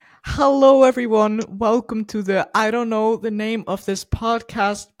Hello, everyone. Welcome to the I don't know the name of this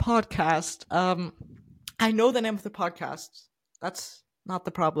podcast. I know the name of the podcast. That's not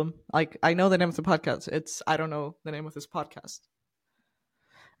the problem. Like, I know the name of the podcast. It's I don't know the name of this podcast.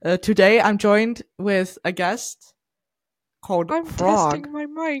 Today, I'm joined with a guest called I'm Frog. testing my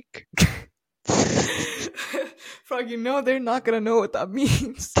mic. Frog, you know they're not gonna know what that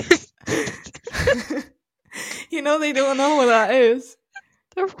means. You know they don't know what that is.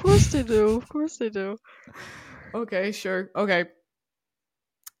 Of course they do. Of course they do. Okay, sure. Okay.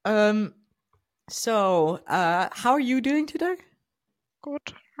 How are you doing today? Good.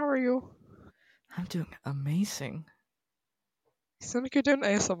 How are you? I'm doing amazing. You sound like you're doing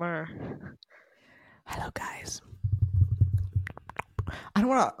ASMR. Hello, guys. I don't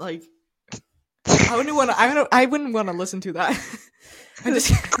want to like. I wouldn't want to. I wouldn't want to listen to that. I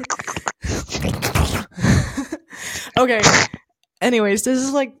just. Okay. Anyways, this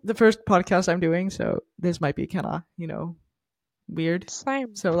is like the first podcast I'm doing, so this might be kind of, weird.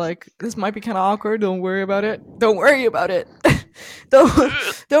 Same. So like this might be kind of awkward. Don't worry about it. Don't worry about it.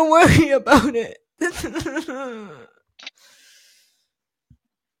 don't worry about it.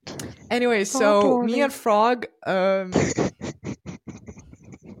 Anyway, so me and Frog,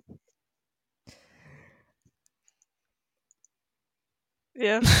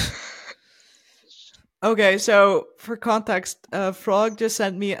 Yeah. Okay, so for context, Frog just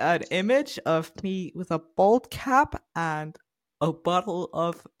sent me an image of me with a bald cap and a bottle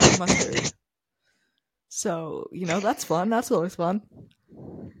of mustard. So, that's fun. That's always fun.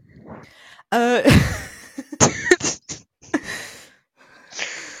 Why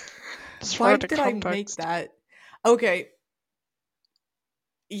did I make that? Okay.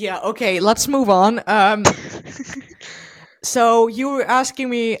 Yeah, okay, let's move on. So you were asking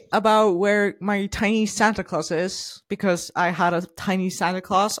me about where my tiny Santa Claus is, because I had a tiny Santa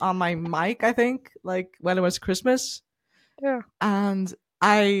Claus on my mic, I think, like when it was Christmas. Yeah. And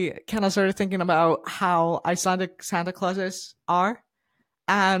I kind of started thinking about how Icelandic Santa Clauses are.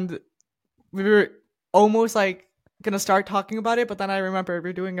 And we were almost like gonna start talking about it, but then I remember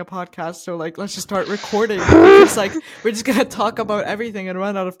we're doing a podcast, so like let's just start recording. It's like we're just gonna talk about everything and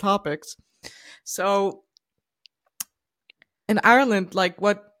run out of topics. So in Ireland, like,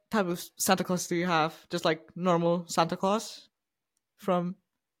 what type of Santa Claus do you have? Just like normal Santa Claus from,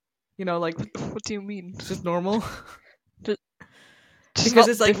 like, What do you mean? just normal? Just Because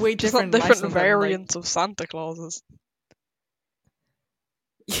it's like way just different. not different Iceland variants of Santa Clauses.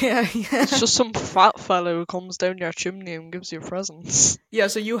 Yeah. It's just some fat fellow who comes down your chimney and gives you presents. Yeah,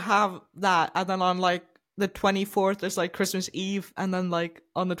 so you have that, and then on like the 24th, there's like Christmas Eve, and then like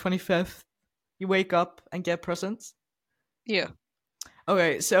on the 25th, you wake up and get presents. Yeah.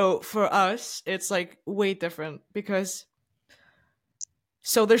 Okay, so for us, it's like way different because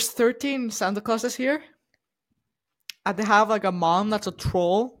so there's 13 Santa Clauses here. And they have like a mom that's a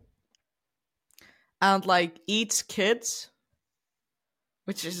troll and like eats kids,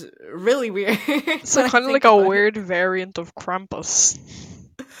 which is really weird. So kind of like a weird variant of Krampus.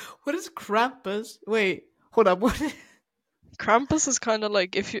 What is Krampus? Wait, hold up. What? Krampus is kind of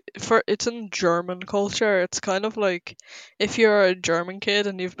like it's in German culture. It's kind of like if you're a German kid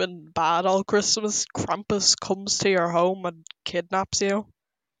and you've been bad all Christmas, Krampus comes to your home and kidnaps you.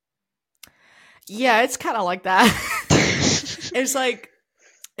 Yeah, it's kind of like that. It's like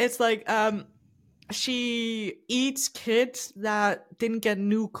she eats kids that didn't get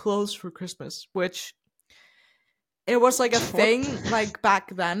new clothes for Christmas, which it was like a thing like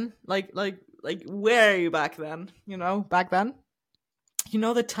back then, like way back then, back then.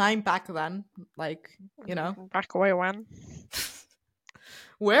 The time back then, like, Back away when?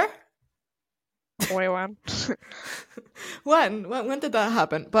 Where? Away when? When did that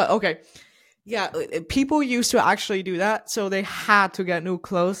happen? But okay. Yeah, people used to actually do that, so they had to get new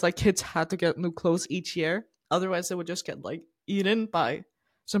clothes. Like, kids had to get new clothes each year. Otherwise, they would just get, like, eaten by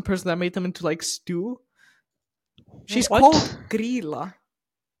some person that made them into, like, stew. She's called Grilla.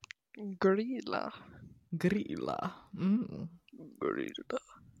 Grilla. Grilla. Mm. Grilla.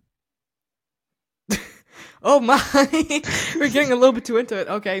 Oh my! We're getting a little bit too into it.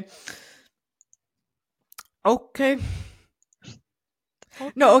 Okay.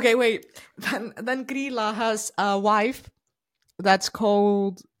 No, okay, wait. Then Grilla has a wife that's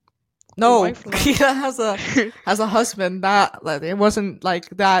called. No, Grilla has a husband that it wasn't like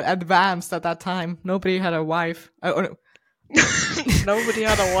that advanced at that time. Nobody had a wife. Nobody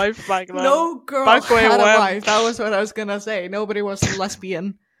had a wife back then. No girl had a wife. That was what I was gonna say. Nobody was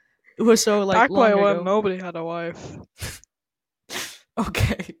lesbian. It was so like back long ago. When nobody had a wife.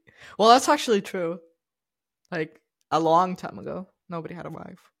 Okay, well that's actually true. Like a long time ago, nobody had a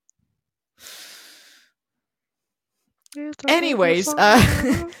wife. Anyways,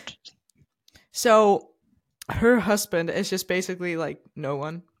 so her husband is just basically like no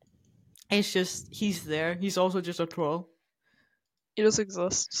one. It's just he's there. He's also just a troll. He just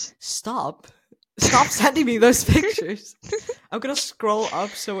exists. Stop sending me those pictures. I'm gonna scroll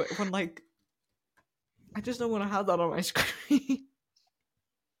up so when like I just don't want to have that on my screen.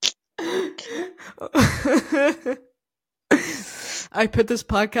 I put this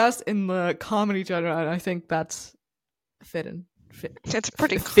podcast in the comedy genre, and I think that's fitting. It's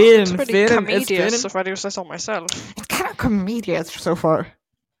pretty fitting. comedious, if I do say so myself. It's kind of comedious so far.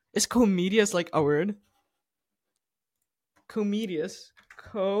 Is comedious like a word? Comedious.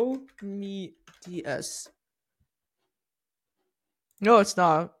 Comedious. No, it's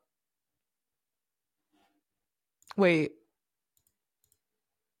not. Wait.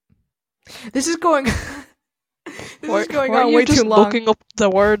 This is going. This is going on way too long. Looking up the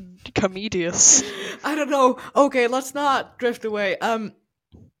word comedious. I don't know. Okay, let's not drift away.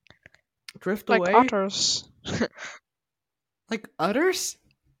 Drift like away. Otters. Like udders?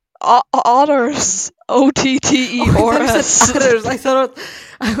 Otters. OTTERS. Udders. I thought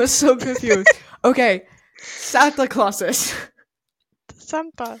I was so confused. Okay, Santa Clauses.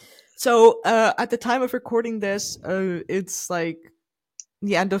 Santa. So, at the time of recording this, it's like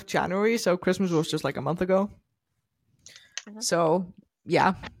the end of January, so Christmas was just like a month ago. So,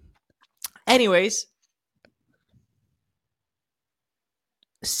 yeah. Anyways,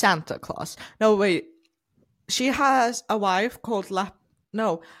 Santa Claus. No, wait. She has a wife called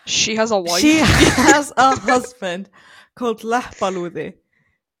No. She has a wife? She has a husband called Läppalude,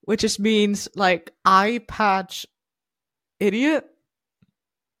 which just means like eye patch idiot.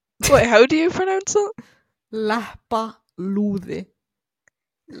 Wait, how do you pronounce it? Läppalude.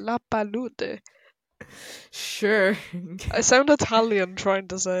 Läppalude. Sure. I sound Italian trying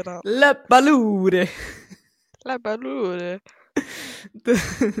to say that. Läppalude. Läppalude.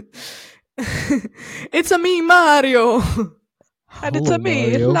 It's a me, Mario. And it's a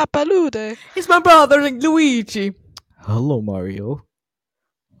me, Läppalude. It's my brother, Luigi. Hello, Mario.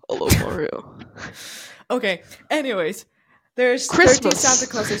 Hello, Mario. Okay, anyways. There's Christmas. 13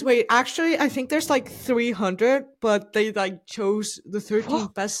 Santa Clauses. Wait, actually, I think there's like 300, but they like chose the 13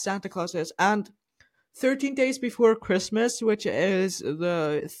 best Santa Clauses. And 13 days before Christmas, which is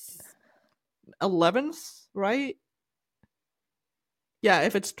the 11th, right? Yeah,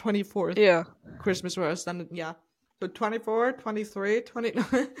 if it's 24th. Yeah. Christmas was, then yeah. So 24, 23, 29.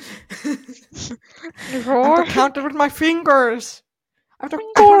 I have to count it with my fingers. I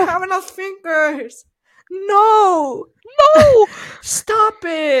don't have enough fingers. No! Stop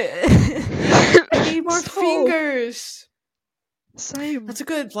it! I need more fingers. Same. That's a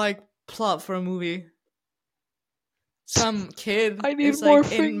good like plot for a movie. Some kid I need is more like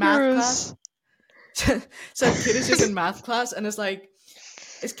fingers. in math class. Some kid is just in math class and is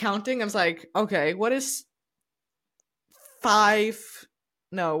counting and it's like, okay, what is 5?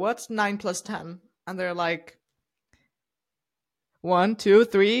 No, what's 9 plus 10? And they're like 1, 2,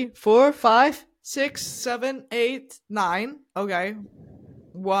 3, 4, 5, 6, 7, 8, 9. Okay.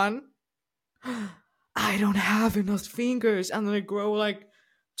 1. I don't have enough fingers. And then they grow like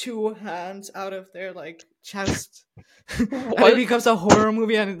 2 hands out of their like chest. And it becomes a horror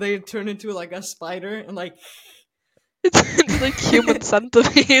movie and they turn into like a spider and like it's like human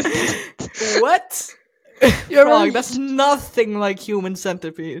centipede. What? You're Wrong. right. That's nothing like human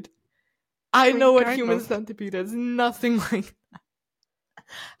centipede. I know what human centipede is. Nothing like that.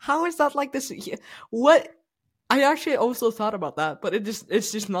 How is that like this? What? I actually also thought about that, but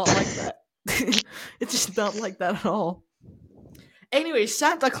it's just not like that. It's just not like that at all. Anyway,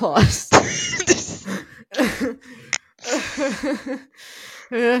 Santa Claus.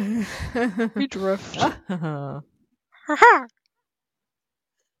 We drift.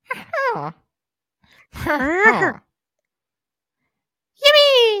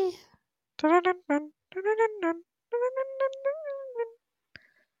 Yippee!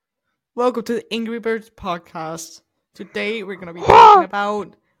 Welcome to the Angry Birds podcast. Today we're gonna be talking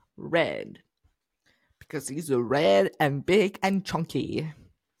about red. Because he's red and big and chunky.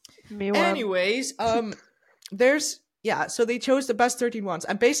 Anyways, so they chose the best 13 ones.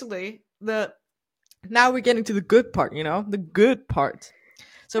 And basically, now we're getting to the good part, the good part.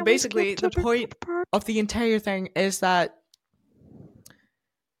 So basically, the point of the entire thing is that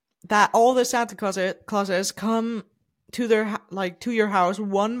all the Santa Clauses come to their to your house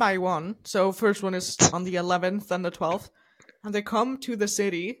one by one. So first one is on the 11th and the 12th, and they come to the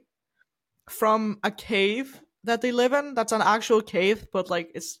city from a cave that they live in. That's an actual cave, but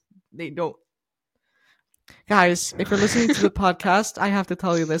they don't. Guys, if you're listening to the podcast, I have to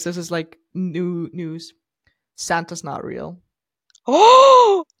tell you this. This is like new news. Santa's not real.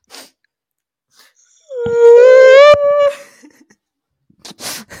 Oh!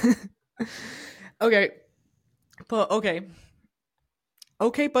 Okay, but okay.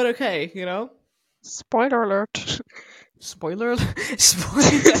 Okay, but okay, you know? Spoiler alert. Spoiler alert.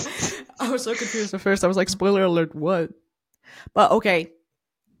 Spoiler. I was so confused at first. I was like, spoiler alert, what? But okay.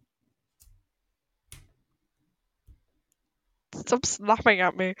 Stop snapping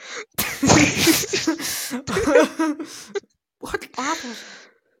at me. What apples?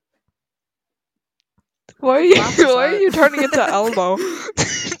 Why are you, Laugh is why are that? you turning into Elmo?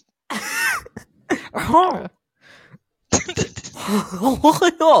 Oh.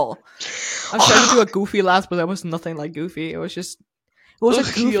 I was trying to do a goofy laugh, but that was nothing like goofy. It was just, it was a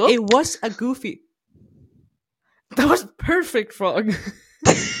goofy. Yuck. It was a goofy. That was perfect, Frog.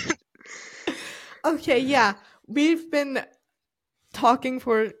 Okay, yeah, we've been talking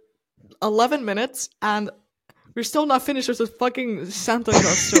for 11 minutes, and we're still not finished with this fucking Santa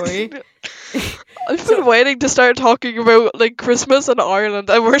Claus story. I've been waiting to start talking about like Christmas in Ireland,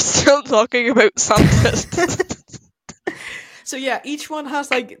 and we're still talking about Santa. So yeah, each one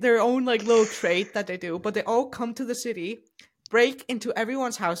has like their own like little trait that they do, but they all come to the city, break into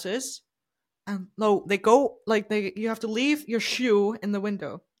everyone's houses, and no, they go like you have to leave your shoe in the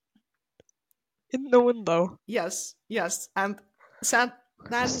window. In the window. Yes, and then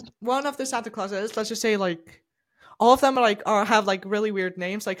one of the Santa Clauses, let's just say like all of them are like have like really weird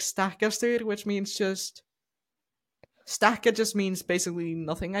names, like Stackastrid, which means just Stacka just means basically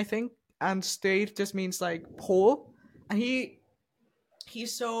nothing, I think, and Stade just means like pole, and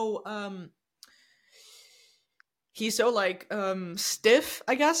he's so like stiff,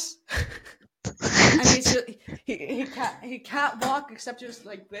 I guess. And he's just, he can't walk except just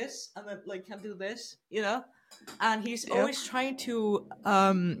like this, and then like can't do this, you know. And he's always trying to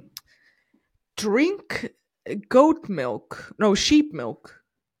drink sheep milk.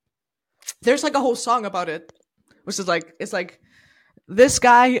 There's like a whole song about it, which is like, it's like, this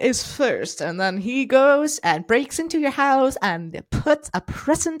guy is first, and then he goes and breaks into your house and puts a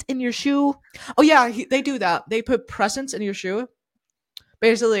present in your shoe. Oh yeah, they do that. They put presents in your shoe.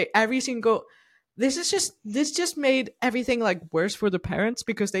 Basically, every single. This just made everything like worse for the parents,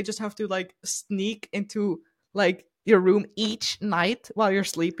 because they just have to like sneak into like your room each night while you're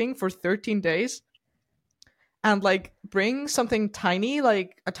sleeping for 13 days. And like bring something tiny,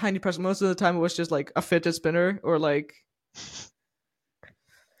 like a tiny present. Most of the time it was just like a fidget spinner, or like,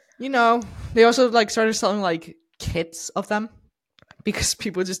 you know, they also like started selling like kits of them, because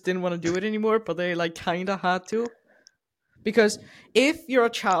people just didn't want to do it anymore, but they like kind of had to. Because if you're a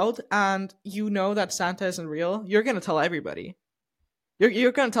child and you know that Santa isn't real, you're gonna tell everybody.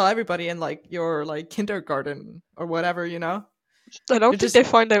 You're gonna tell everybody in like your like kindergarten or whatever, you know. I don't You're think just. they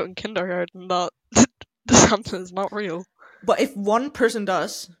find out in kindergarten that the Santa is not real. But if one person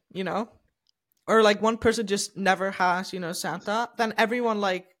does, you know, or like one person just never has, you know, Santa, then everyone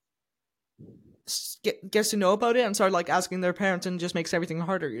like gets to know about it and start like asking their parents, and just makes everything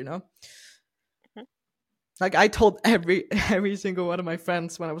harder, you know. Like I told every single one of my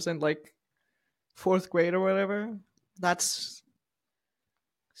friends when I was in like 4th grade or whatever. That's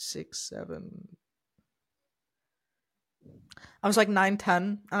 6, 7. I was like 9,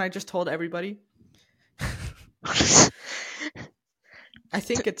 10, and I just told everybody. I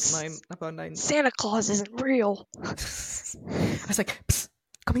think it's about 9. Santa Claus isn't real. I was like, psst,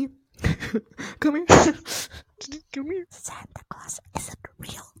 come here. Come here. Come here. Santa Claus isn't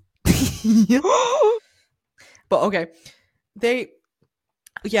real. But okay.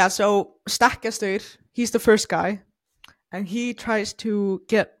 So Stakkastur, he's the first guy, and he tries to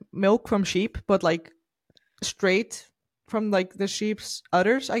get milk from sheep, but like straight from like the sheep's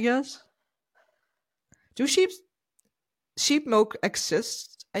udders, I guess. Do sheep milk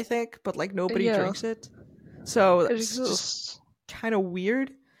exists, I think, but like nobody drinks it. So It it's just exists. kind of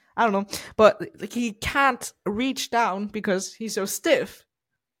weird. I don't know, but like he can't reach down because he's so stiff.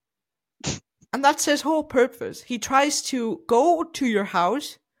 And that's his whole purpose. He tries to go to your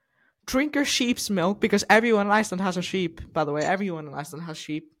house, drink your sheep's milk, because everyone in Iceland has a sheep, by the way. Everyone in Iceland has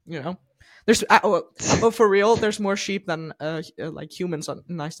sheep, you know. There's for real, there's more sheep than like humans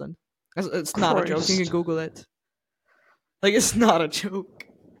in Iceland. It's not a joke. You can Google it. Like, it's not a joke.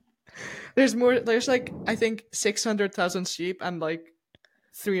 There's like, I think 600,000 sheep and like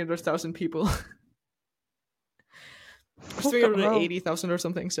 300,000 people. 380,000 or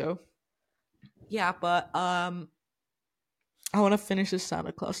something, so. Yeah, but I want to finish this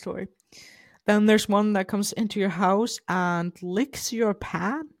Santa Claus story. Then there's one that comes into your house and licks your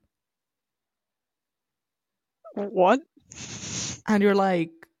pan. What? And you're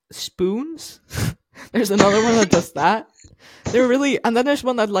like, spoons? There's another one that does that. They're really, and then there's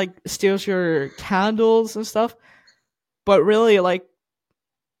one that like steals your candles and stuff. But really, like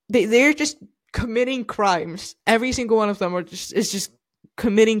they're just committing crimes. Every single one of them are just is just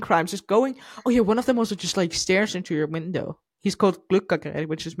committing crimes. Just going. Oh yeah, one of them also just like stares into your window. He's called Glukkager,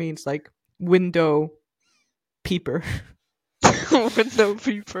 which just means like window peeper. Window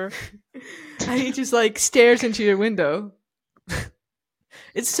peeper. And he just like stares into your window.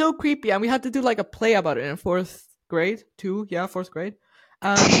 It's so creepy, and we had to do like a play about it in fourth grade too. Yeah, fourth grade,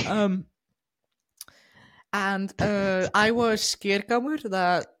 and I was skeergamur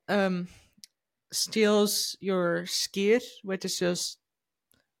that steals your skyr, which is just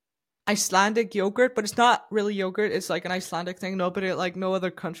Icelandic yogurt, but it's not really yogurt. It's like an Icelandic thing. Nobody, like no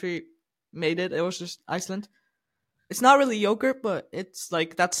other country, made it. It was just Iceland. It's not really yogurt, but it's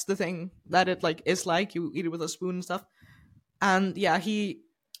like that's the thing that it like is like. You eat it with a spoon and stuff. And yeah, he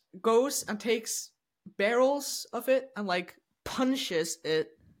goes and takes barrels of it and like punches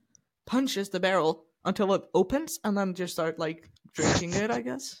the barrel until it opens, and then just start like drinking it. I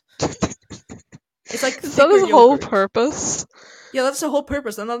guess it's like Is that thicker his whole yogurt. purpose? Yeah, that's the whole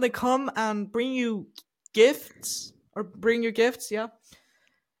purpose. And then they come and bring you gifts or bring your gifts, yeah.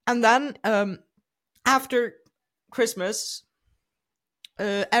 And then after Christmas,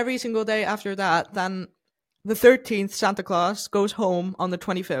 every single day after that, then the 13th Santa Claus goes home on the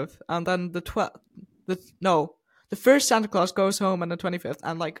 25th, and then the first Santa Claus goes home on the 25th,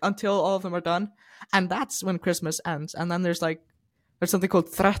 and like until all of them are done, and that's when Christmas ends. And then there's something called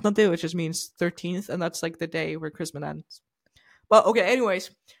 13, which just means 13th, and that's like the day where Christmas ends. Well, okay,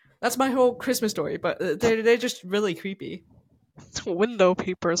 anyways, that's my whole Christmas story, but they're just really creepy. Window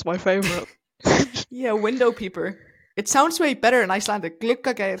peeper is my favorite. Yeah, window peeper. It sounds way better in Icelandic.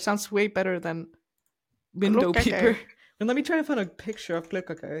 Gluggageir sounds way better than window Gluggageir. peeper. And let me try to find a picture of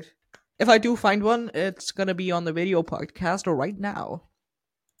Gluggageir. If I do find one, it's gonna be on the video podcast right now.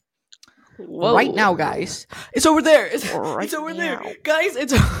 Whoa. Right now, guys. It's over there. It's over now. there. Guys,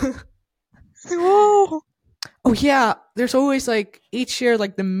 it's Whoa. Oh yeah, there's always like each year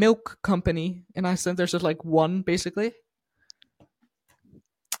like the milk company in Iceland. There's just like one basically.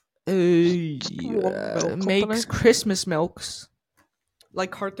 milk Makes company. Christmas milks,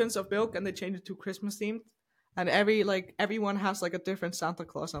 like cartons of milk, and they change it to Christmas themed. And everyone has like a different Santa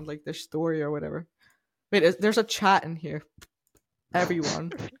Claus and like their story or whatever. Wait, there's a chat in here. Everyone,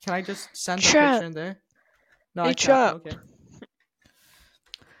 can I just send a Chat. picture in there? No, Hey, I can't. chat. Okay.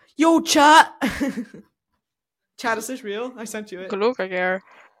 Yo, chat. Chat, is this real? I sent you it. Gluggageir.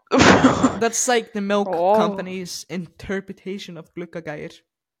 That's like the milk Oh. company's interpretation of Gluggageir.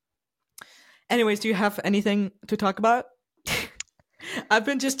 Anyways, do you have anything to talk about? I've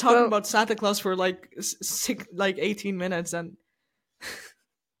been just talking Well- about Santa Claus for like 18 minutes, and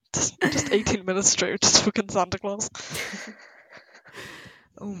just 18 minutes straight, just fucking Santa Claus.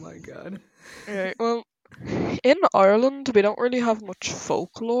 oh my god. Right, well, in Ireland, we don't really have much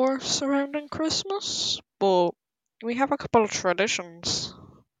folklore surrounding Christmas, but we have a couple of traditions.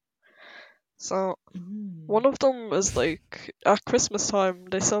 So, one of them is like, at Christmas time,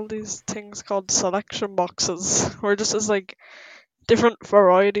 they sell these things called selection boxes, where just is like different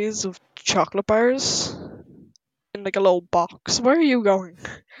varieties of chocolate bars in like a little box. Where are you going?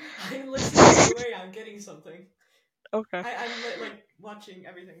 I'm listening away. I'm getting something. Okay. I'm like watching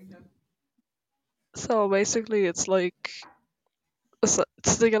everything. Yeah. So basically, it's like it's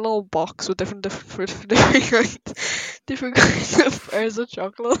like a little box with different different kinds of bars of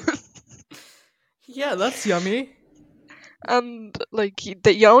chocolate, Yeah, that's yummy. and like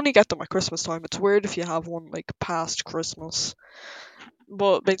you only get them at Christmas time. It's weird if you have one like past Christmas,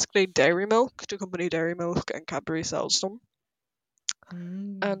 but basically Dairy Milk, the company Dairy Milk, and Cadbury sells them,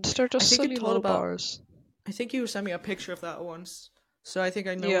 and they're just think you silly told little about- bars. I think you sent me a picture of that once, so I think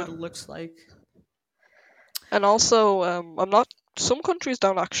I know Yeah. what it looks like. And also, I'm not. Some countries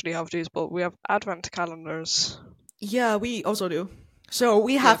don't actually have these, but we have advent calendars. Yeah, we also do. So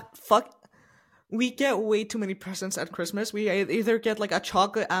we have we get way too many presents at Christmas. We either get like a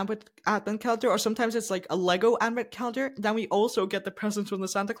chocolate advent calendar, or sometimes it's like a Lego advent calendar. Then we also get the presents from the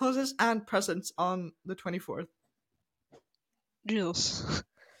Santa Clauses and presents on the 24th. Jesus.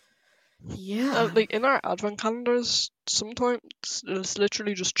 Yeah. Like in our advent calendars, sometimes it's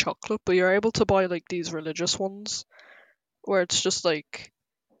literally just chocolate, but you're able to buy like these religious ones where it's just like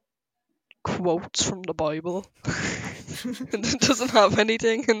quotes from the Bible. And it doesn't have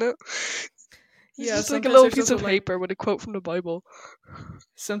anything in it. It's Yeah, just like a sometimes little there's piece of also, like- paper with a quote from the Bible.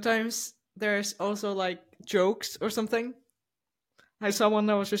 Sometimes there's also like jokes or something. I saw one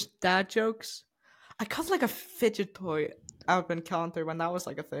that was just dad jokes. I got like a fidget toy advent calendar when that was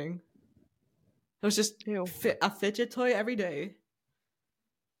like a thing. It was just Ew. a fidget toy every day.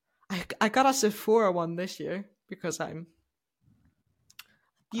 I got a Sephora one this year because I'm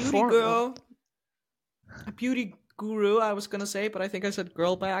beauty Formal. girl, a beauty guru. I was gonna say, but I think I said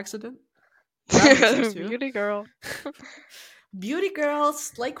girl by accident. That makes sense too. Beauty girl. Beauty girl,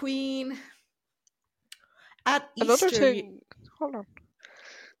 slay queen. At Another Easter, thing. Hold on.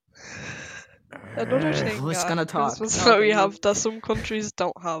 Another thing who's at gonna talk? Christmas that Okay, we you. have that some countries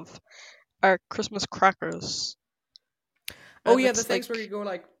don't have are Christmas crackers. Oh And yeah, the it's things where like, you go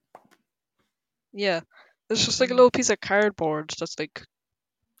like. yeah, it's just like a Mm. little piece of cardboard that's like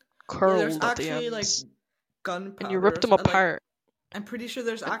Yeah, there's curled at the actually like ends, and you gunpowder. rip them Like apart. I'm pretty sure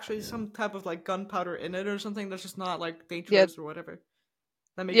there's actually some type of like gunpowder in it or something that's just not like Yeah, dangerous or whatever.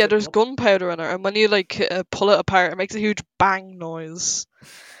 That makes yeah. it There's pop. gunpowder in it, and when you like pull it apart, it makes a huge bang noise.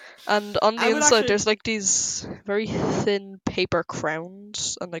 And on the I would inside, actually. there's like these very thin paper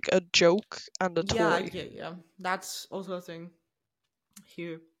crowns, and like a joke and a Yeah, toy. yeah. That's also a thing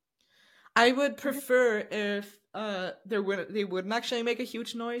here. I would prefer if they wouldn't actually make a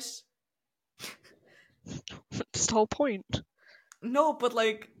huge noise. That's the whole point. No, but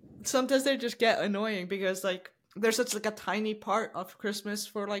like sometimes they just get annoying because like they're such like a tiny part of Christmas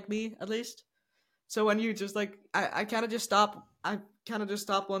for like me at least. So when you just like I kind of just stop. I kind of just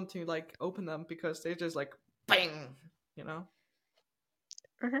stop wanting to like open them because they just like bang, you know.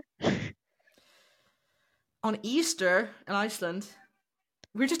 On Easter in Iceland,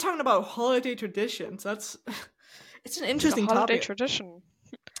 we're just talking about holiday traditions. That's it's an It's like a interesting holiday topic. tradition.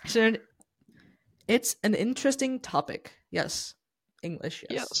 So it's an interesting topic. Yes. English,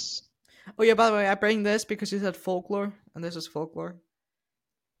 yes. Yes. Oh yeah, by the way, I bring this because you said folklore, and this is folklore.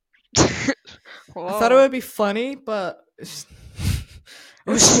 I thought it Whoa. would be funny, but it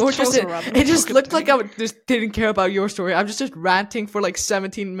was more just a random it just fucking looked like thing. I just didn't care about your story. I'm just ranting for like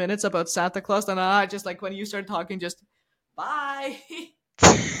 17 minutes about Santa Claus, and I just like when you started talking, just bye.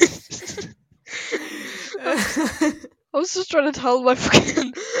 I was just trying to tell my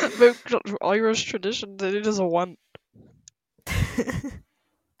fucking about Irish tradition that it doesn't want.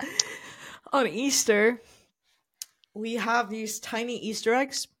 On Easter, we have these tiny Easter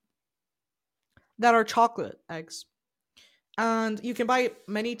eggs that are chocolate eggs, and you can buy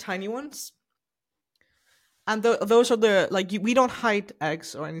many tiny ones. And those are the like we don't hide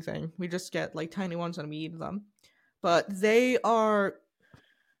eggs or anything. We just get like tiny ones and we eat them. But they are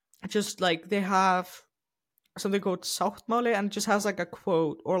just like they have something called sáttmáli, and it just has like a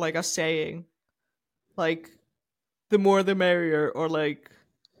quote or like a saying, like the more the merrier, or like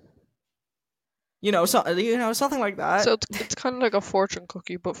something like So that. it's kind of like a fortune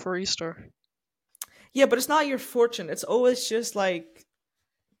cookie, but for Easter. Yeah, but it's not your fortune. It's always just like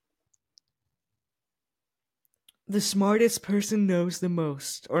the smartest person knows the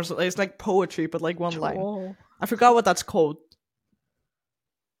most, or so, it's like poetry, but like one line. Whoa. I forgot what that's called.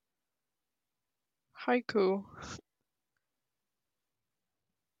 Haiku.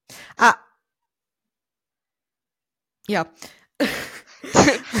 Ah, yeah.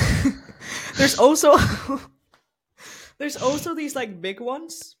 There's also there's also these like big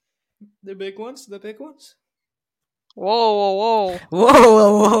ones, the big ones. Whoa, whoa, whoa.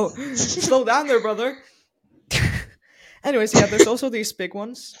 Whoa! Slow down there, brother. Anyways, yeah, there's also these big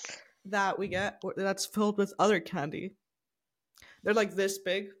ones that we get that's filled with other candy. They're like this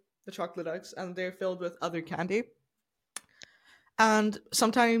big, the chocolate eggs, and they're filled with other candy. And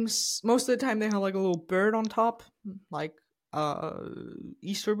sometimes, most of the time, they have like a little bird on top, like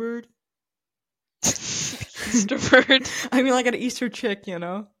Easter bird. Easter bird. I mean, like an Easter chick, you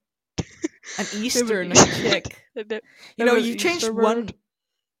know, an Eastern Easter- chick. You know, you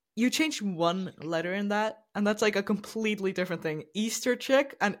changed one letter in that, and that's like a completely different thing. Easter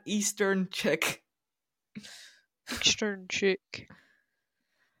chick and Eastern chick. Eastern chick.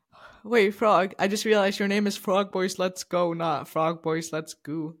 Wait, Frog, I just realized your name is Frog Boys Let's Go, not Frog Boys Let's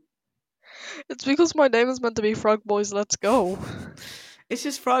Goo. It's because my name is meant to be Frog Boys Let's Go. It's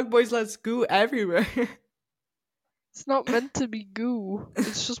just Frog Boys Let's Goo everywhere. It's not meant to be goo.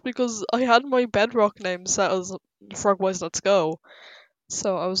 It's just because I had my bedrock name set as Frog Boys Let's Go.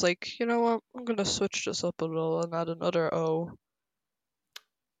 So I was like, you know what? I'm gonna switch this up a little and add another O.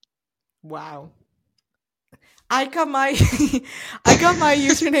 Wow. I got my I got my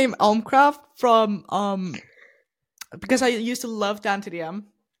username Elmcraft from because I used to love Dan TDM.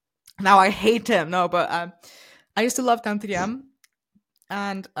 Now I hate him. No, but I used to love Dan TDM,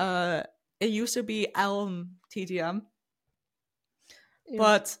 and it used to be Elm TDM. Yeah.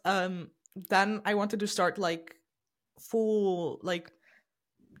 But then I wanted to start like full like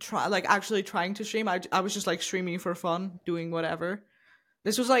try like actually trying to stream. I was just like streaming for fun, doing whatever.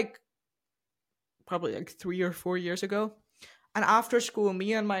 This was like probably like 3 or 4 years ago. And after school,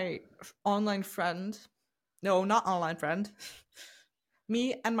 me and my online friend, no, not online friend,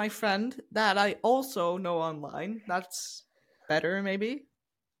 me and my friend that I also know online, that's better maybe.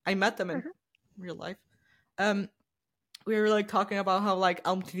 I met them in Mhm. real life. Um, we were like talking about how like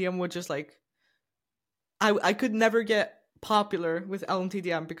LMTDM would just like I could never get popular with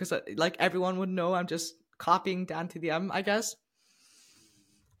LMTDM because like everyone would know I'm just copying Dan TDM, I guess.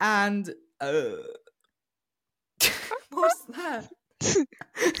 And what's that?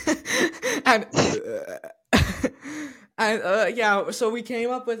 and and yeah, so we came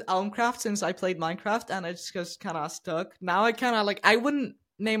up with Elmcraft since I played Minecraft, and it's just kind of stuck. Now I kind of like I wouldn't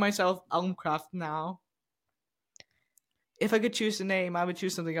name myself Elmcraft now. If I could choose a name, I would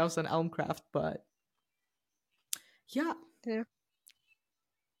choose something else than Elmcraft. But yeah. Yeah.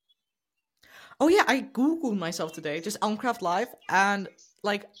 Oh yeah, I googled myself today, just Elmcraft Live, and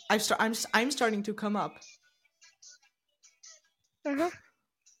like I'm starting to come up. Uh-huh.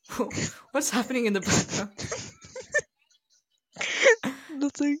 What's happening in the background?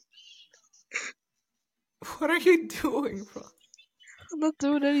 Nothing. What are you doing, bro? I'm not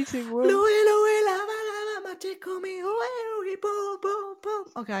doing anything, bro. Louie, Louie, lava, lava, ma tickle me, ooey, ooey, boom, boom, boom.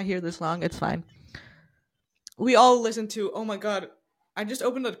 Okay, I hear this song. It's fine. We all listen to. Oh my god! I just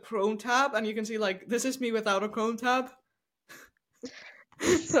opened a Chrome tab, and you can see like this is me without a Chrome tab.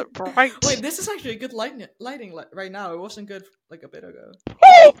 Is that bright? Wait, this is actually good lighting right now. It wasn't good like a bit ago.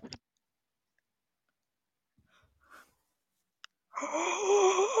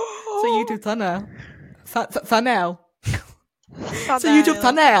 It's a YouTube thumbnail. Thumbnail. It's a YouTube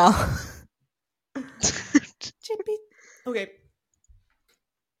thumbnail. Okay.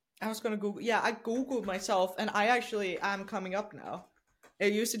 I was gonna Google. Yeah, I googled myself, and I actually am coming up now.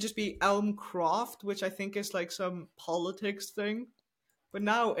 It used to just be Elmcroft, which I think is like some politics thing, but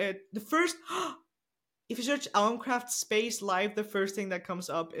now the first. If you search Elmcraft space live, the first thing that comes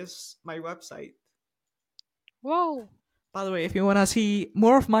up is my website. Whoa. By the way, if you want to see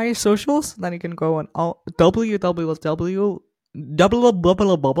more of my socials, then you can go on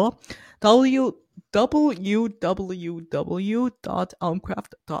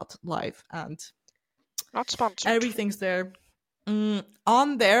www.elmcraft.live, and Not sponsored. everything's there.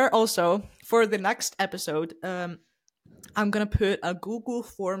 On there also for the next episode, I'm gonna put a Google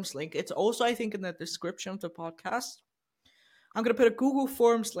Forms link. It's also I think in the description of the podcast. I'm gonna put a Google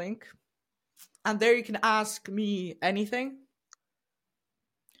Forms link, and there you can ask me anything.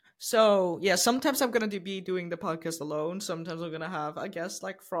 So yeah, sometimes I'm gonna be doing the podcast alone. Sometimes I'm gonna have a guest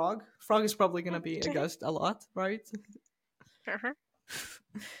like Frog. Frog is probably gonna be a guest a lot, right? Uh-huh.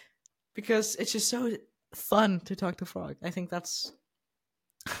 Because it's just so fun to talk to Frog. I think that's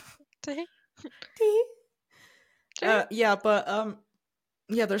yeah, but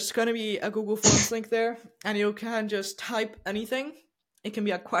yeah, there's gonna be a Google Forms link there, and you can just type anything. It can be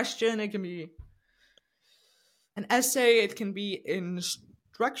a question, it can be an essay, it can be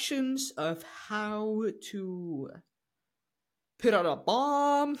instructions of how to put out a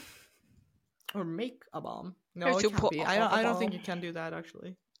bomb or make a bomb. No, it can't be. I don't think you can do that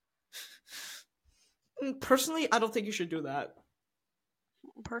actually. Personally, I don't think you should do that.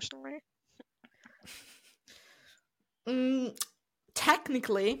 Personally.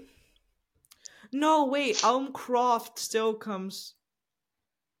 Technically. No, wait, Elmcroft still comes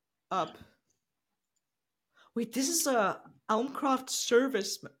up. Wait, this is a Elmcroft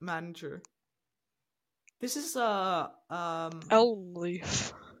service manager. This is a Elm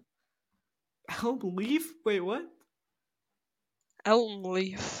leaf. Elm leaf? Wait, what? Elm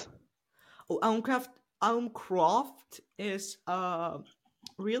leaf. Oh, Elmcroft is a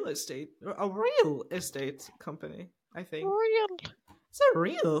real estate company, I think. Real. It's a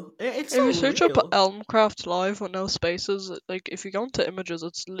real. It's If so you search real. up Elmcraft Live with no spaces, like if you go into images,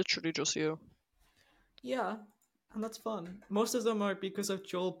 it's literally just you. Yeah, and that's fun. Most of them are because of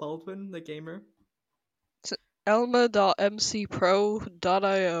Joel Baldwin, the gamer. It's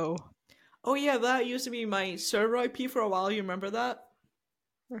elma.mcpro.io. Oh yeah, that used to be my server IP for a while. You remember that?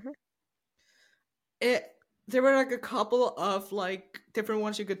 Mhm. There were like a couple of like different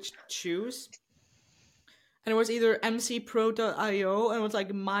ones you could choose, and it was either mcpro.io and it was like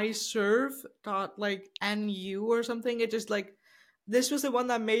myserv.nu or something. It just like this was the one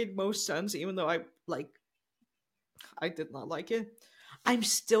that made most sense, even though I did not like it. I'm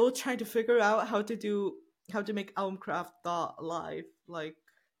still trying to figure out how to make Elmcraft.live like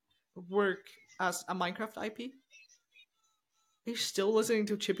work as a Minecraft IP. Are you still listening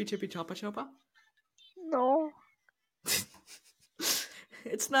to Chippy Chippy Choppa Choppa? No.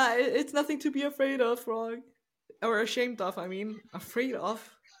 It's nothing to be afraid of, Frog. Or ashamed of, I mean. Afraid of.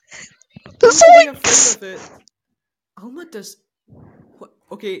 The Don't you be afraid zoinks! of it. Alma does. What?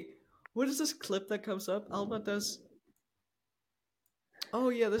 Okay, what is this clip that comes up? Alma does. Oh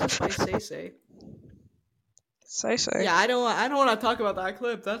yeah, this is by Say Say. Say. Yeah, I don't. I don't want to talk about that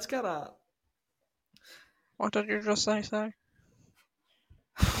clip. That's kinda. What did you just say?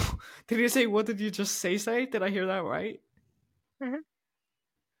 Did you say? What did you just say? Say? Did I hear that right? Mhm.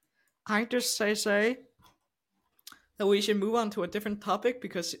 I just say that we should move on to a different topic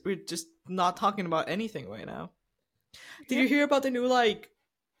because we're just not talking about anything right now. Did Yeah. you hear about the new like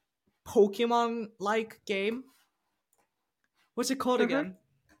Pokemon like game? What's it called Mhm. again?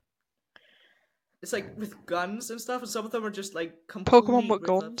 It's like with guns and stuff, and some of them are just like Pokemon complete with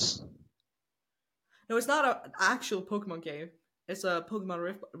rip-offs. guns. No, it's not an actual Pokemon game. It's a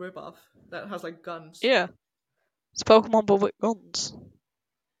Pokemon rip-off that has like guns. Yeah, it's Pokemon but with guns.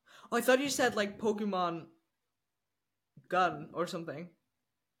 Oh, I thought you said like Pokemon Gun or something.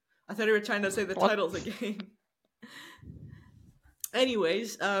 I thought you were trying to say the What? title of the game.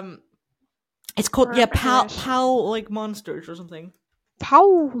 Anyways, it's called Anyways, Pal like monsters or something.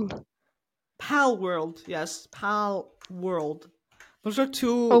 Paul. Pal World, yes, Pal World. Those are Oh,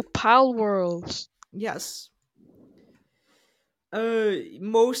 two. Pal Worlds. Yes.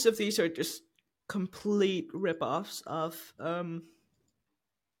 Most of these are just complete rip-offs of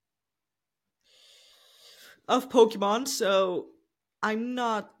Pokemon. So I'm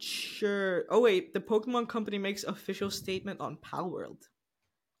not sure. Oh wait, the Pokemon Company makes official statement on Pal World.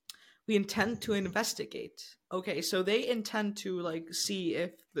 We intend to investigate. Okay, so they intend to like see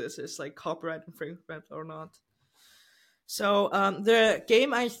if this is like copyright infringement or not. So the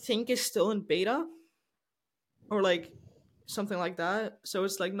game I think is still in beta or like something like that. So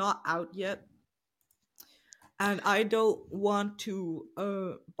it's like not out yet. And I don't want to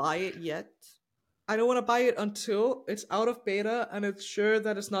buy it yet. I don't want to buy it until it's out of beta and it's sure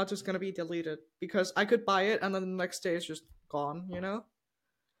that it's not just going to be deleted because I could buy it and then the next day it's just gone, you know?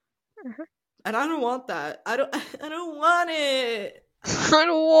 Mhm. And I don't want that. I don't I don't want it. I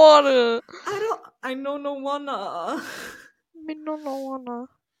don't wanna. I don't no wanna. Me no wanna.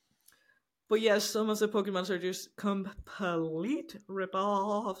 But yes, some of the Pokemons are just complete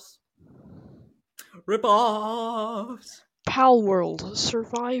rip-offs. Rip-offs. Pal World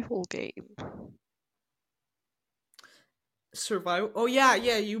survival game. Survival. Oh yeah,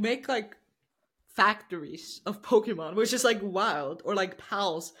 yeah. You make like factories of Pokemon, which is like wild, or like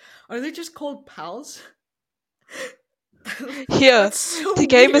pals. Are they just called pals? Yeah, That's so the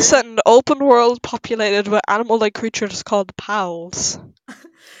game is weird. set in an open world populated with animal-like creatures called pals.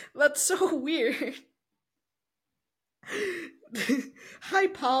 That's so weird. Hi,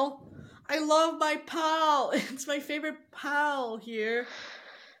 pal. I love my pal. It's my favorite pal here.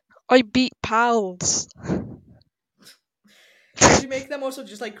 I beat pals. Did you make them also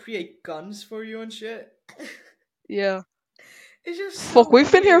just like create guns for you and shit? Yeah. It's just Fuck, so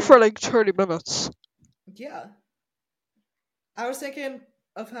we've been here for weird. like 30 minutes. Yeah. I was thinking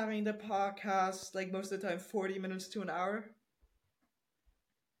of having the podcast like most of the time 40 minutes to an hour.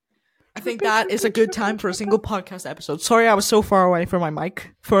 I think that is a good time for a single podcast episode. Sorry, I was so far away from my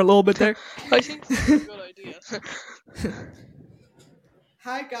mic for a little bit there. I think that's a good idea.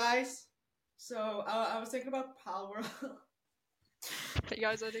 Hi guys. So I was thinking about Pal World. Hey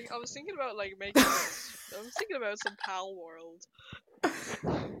guys, I was thinking about like making this. I was thinking about some Pal World.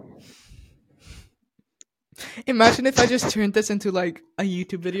 Imagine if I just turned this into like a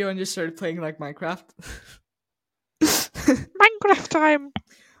YouTube video and just started playing like Minecraft. Minecraft time!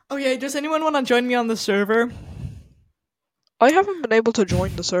 Oh yeah, does anyone want to join me on the server? I haven't been able to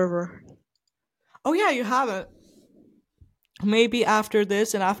join the server. Oh yeah, you haven't. Maybe after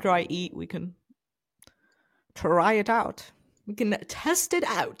this and after I eat, we can try it out. We can test it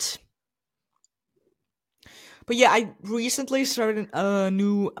out. But yeah, I recently started a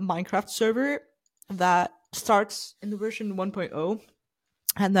new Minecraft server that starts in the version 1.0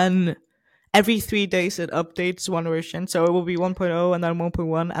 and then every 3 days it updates one version. So it will be 1.0 and then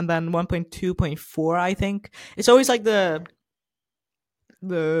 1.1 and then 1.2.4, I think. It's always like the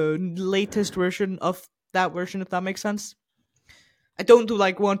latest version of that version, if that makes sense. I don't do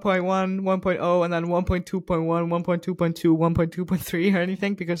like 1.1, 1.0, and then 1.2.1, 1.2.2, 1.2.3 or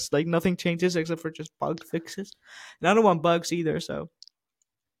anything because like nothing changes except for just bug fixes. And I don't want bugs either, so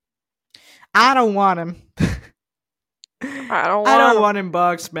I don't want them. I don't I don't want want him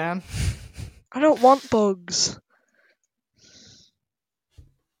bugs, man. I don't want bugs.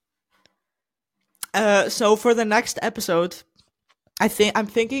 So for the next episode, I'm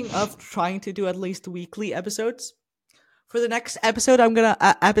thinking of trying to do at least weekly episodes. For the next episode, I'm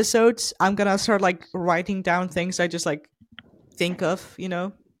gonna start like writing down things I just like think of, you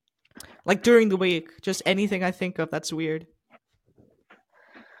know. Like during the week, just anything I think of that's weird.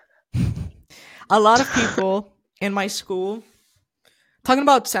 A lot of people in my school talking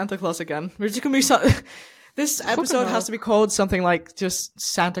about Santa Claus again. We're just gonna be this Fucking episode hell. has to be called something like just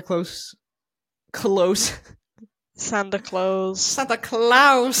Santa Claus. Close. Santa Claus. Santa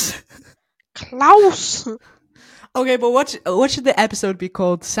Claus. Klaus! Okay, but what should the episode be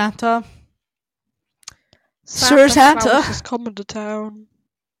called? Santa. Sir Santa. Claus is coming to town.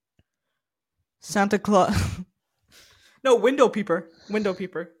 Santa Claus. No, window peeper. Window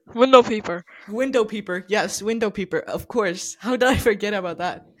peeper. Window Peeper. Window peeper. Yes, window peeper. Of course. How did I forget about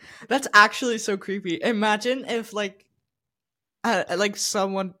that? That's actually so creepy. Imagine if like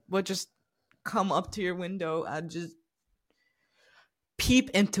someone would just come up to your window and just peep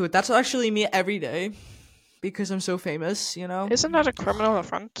into it. That's actually me every day because I'm so famous, you know? Isn't that a criminal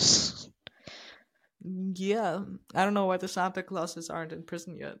offense? Yeah. I don't know why the Santa Clauses aren't in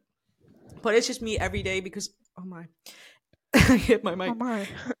prison yet. But it's just me every day because oh my. I hit my mic. Oh my.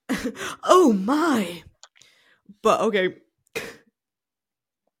 Oh my. But okay.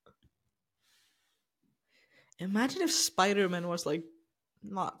 Imagine if Spider-Man was like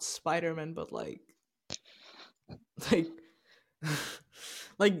not Spider-Man but like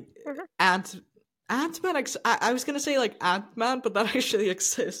like Ant-Man I was gonna say like Ant-Man, but that actually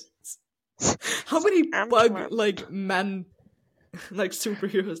exists. How many Ant-Man. bug like men like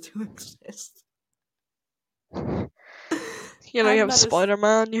superheroes do exist? You know, you have Ant-Man is-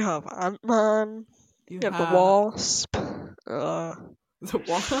 Spider-Man, you have Ant-Man, You you have the Wasp. The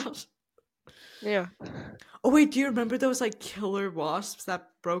Wasp. Yeah. Oh wait, do you remember those like killer wasps that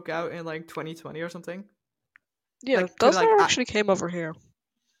broke out in like 2020 or something? Yeah, Like, those like, never actually came over here.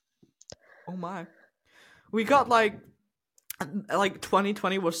 Oh my. We got like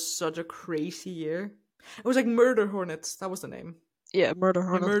 2020 was such a crazy year. It was like murder hornets. That was the name. Yeah, murder The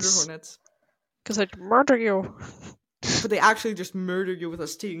hornets. murder hornets. Because I'd murder you. But they actually just murder you with a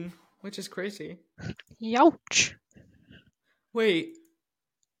sting, which is crazy. Youch. Wait.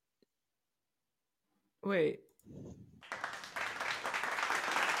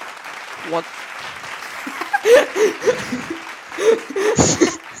 What?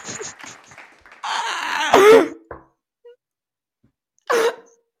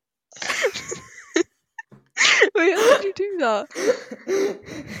 Wait, how did you do that?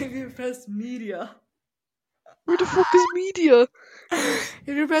 If you press media. Where the fuck is media?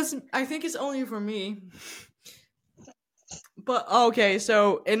 If you press, I think it's only for me. But okay,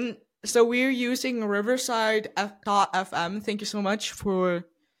 so we're using Riverside.fm. Thank you so much for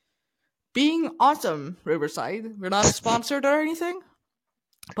being awesome, Riverside. We're not sponsored or anything,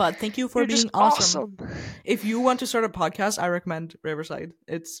 but thank you for You're being just awesome. If you want to start a podcast, I recommend Riverside.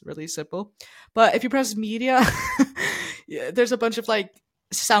 It's really simple. But if you press media, yeah, there's a bunch of like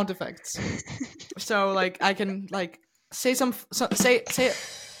sound effects. So like I can like say say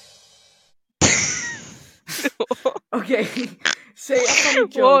okay. Say a funny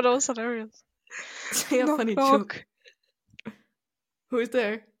joke. Whoa, that was hilarious. Say a Knock, funny knock. joke. Who's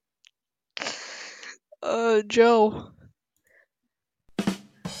there? Joe.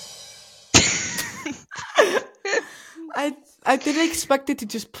 I didn't expect it to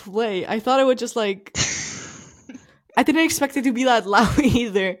just play. I thought it would just like I didn't expect it to be that loud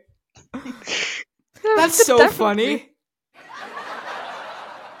either. That's so Definitely. funny.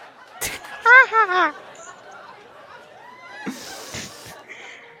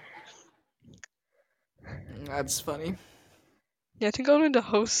 That's funny. Yeah, I think only the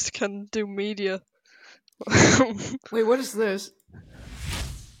host can do media. Wait, what is this?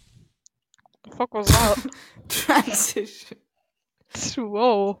 The fuck was that? Transition.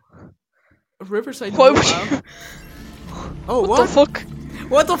 Whoa. Riverside. Why know would how. you... Oh, What the fuck?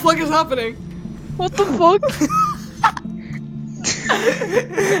 What the fuck is happening? What the fuck?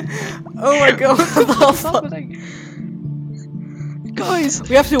 Oh my god, what the What's fuck? happening? Guys,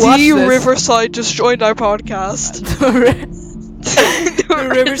 We have to watch the this. Riverside just joined our podcast. The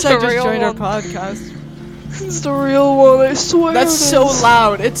Riverside It's the just real joined our one. podcast. It's the real one, I swear. That's it so is.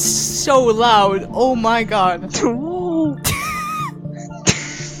 loud. It's so loud. Oh my god. Whoa.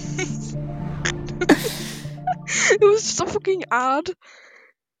 It was just a fucking ad.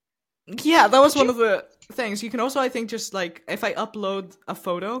 Yeah, that was one of the things. You can also, I think, just like if I upload a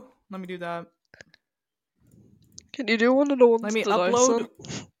photo. Let me do that. Can you do one of the ones Let me that I upload.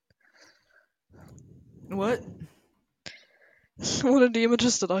 What? sent? One of the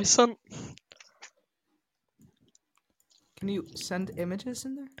images that I sent. Can you send images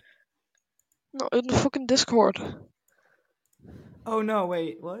in there? No, in the fucking Discord. Oh no!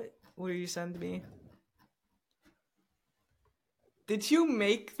 Wait, what? Will you send me? Did you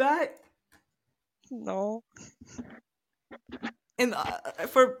make that? No. And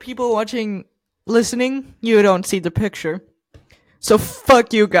for people listening, you don't see the picture. So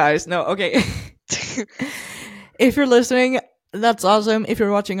fuck you guys. No, okay. If you're listening, that's awesome. If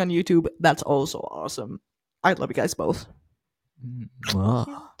you're watching on YouTube, that's also awesome. I love you guys both.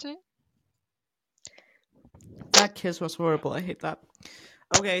 Mwah. That kiss was horrible. I hate that.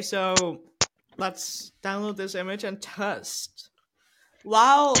 Okay, so let's download this image and test.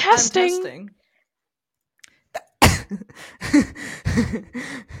 While Testing.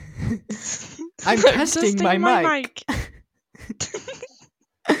 I'm testing my mic.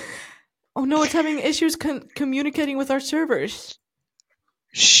 Oh no, it's having issues communicating with our servers.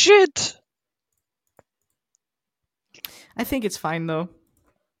 Shit. I think it's fine though.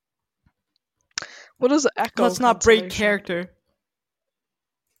 What is echo? Let's not break cancellation? character.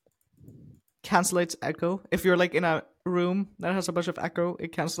 Cancelates echo. If you're like in a room that has a bunch of echo,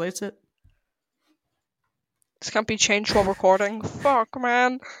 it cancelates it. This can't be changed while recording. Fuck,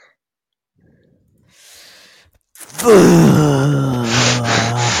 man.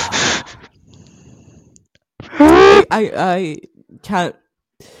 I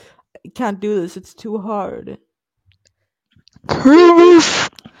can't do this. It's too hard.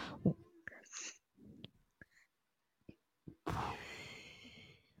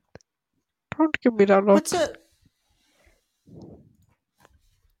 Don't give me that look. What's it?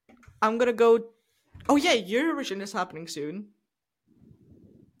 I'm gonna go. Oh yeah, Eurovision is happening soon.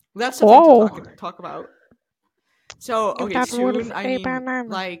 That's something to talk about. So okay, soon. I mean,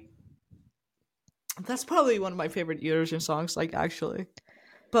 like, that's probably one of my favorite Eurovision songs. Like, actually,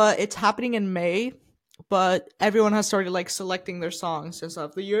 but it's happening in May. But everyone has started like selecting their songs and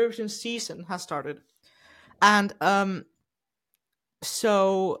stuff. The Eurovision season has started, and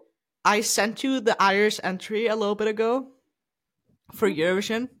so I sent you the Irish entry a little bit ago for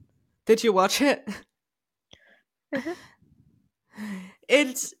Eurovision. Did you watch it?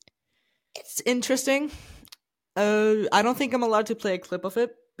 It's interesting. I don't think I'm allowed to play a clip of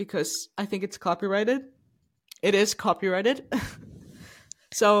it because I think it's copyrighted. It is copyrighted.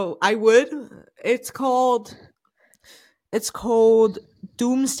 So I would. It's called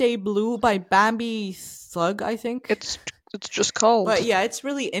Doomsday Blue by Bambi Thug, I think. It's just called. But yeah, it's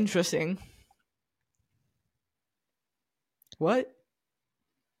really interesting. What?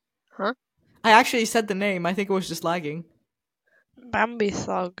 Huh? I actually said the name. I think it was just lagging. Bambi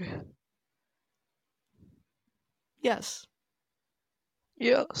Thug. Yes.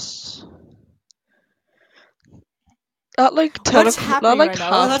 Yes. At like 10 What's at happening like right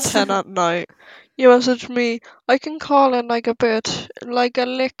now? half 10 at night, you message me, I can call in like a bit, like a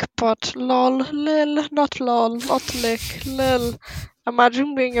lick, but lol, lil, not lol, not lick, lil.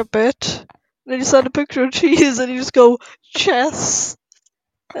 Imagine being a bit. And then you send a picture of cheese and you just go, chess.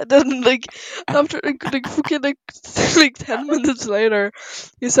 And then like, after like fucking like 10 minutes later,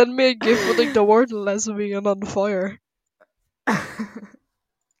 you send me a gif with like the word lesbian on fire.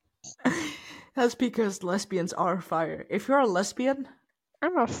 That's because lesbians are fire. If you're a lesbian,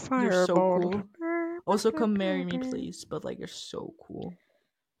 I'm a you're so fireball. cool. Also, come marry me, please. But like, you're so cool.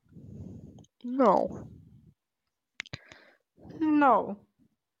 No. No.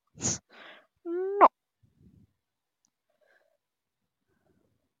 No.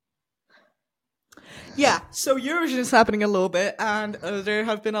 Yeah, so Eurovision is happening a little bit, and there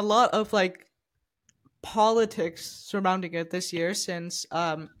have been a lot of like politics surrounding it this year since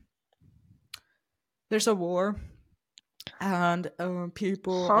there's a war, and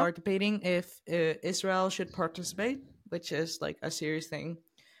people are debating if Israel should participate, which is like a serious thing.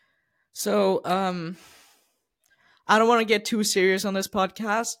 So I don't want to get too serious on this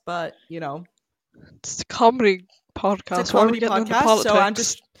podcast, but you know, It's a comedy podcast. it's a comedy Why are we getting into podcast. politics?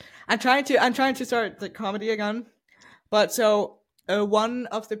 So I'm trying to start the comedy again. But so one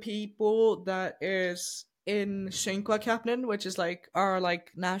of the people that is in Söngvakeppnin, which is like our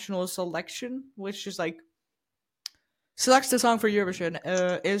like national selection, which is like selects the song for Eurovision,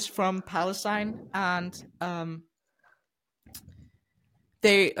 is from Palestine, and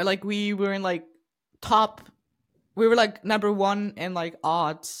they like we were in like top. We were like number one in like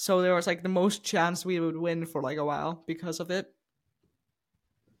odds, so there was like the most chance we would win for like a while because of it.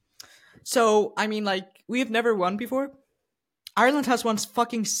 So I mean, like, we've never won before. Ireland has won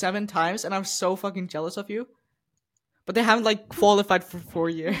fucking 7 times, and I'm so fucking jealous of you. But they haven't like qualified for 4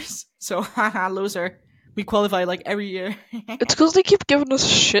 years, so haha, loser. We qualify like every year. It's because they keep giving us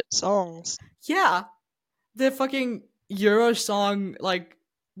shit songs. Yeah, the fucking Euro song, like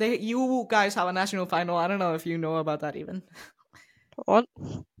you guys have a national final. I don't know if you know about that even. What?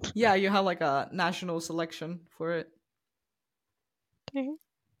 Yeah, you have like a national selection for it.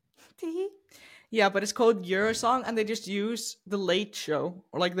 Yeah, but it's called Eurosong, and they just use the Late Show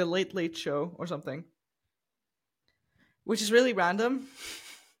or like the Late Late Show or something, which is really random.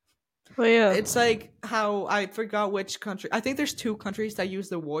 But yeah, It's like how I forgot which country. I think there's two countries that use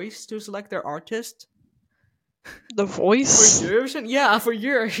The Voice to select their artist The for Voice. Eurovision. Yeah, for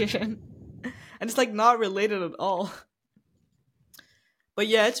Eurovision, and it's like not related at all. But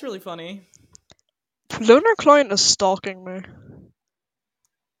yeah, it's really funny. Lunar Client is stalking me.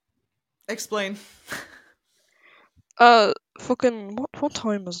 Explain. Fucking what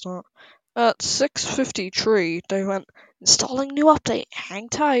time is that? At 6:53, they went installing new update. Hang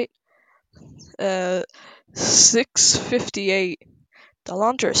tight. 6:58. The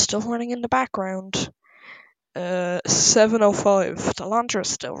launcher is still running in the background. 7:05. The launcher is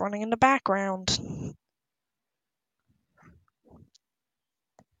still running in the background.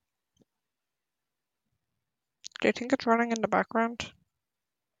 Do you think it's running in the background?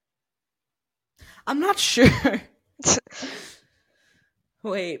 I'm not sure.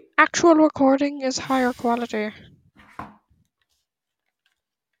 Wait. Actual recording is higher quality.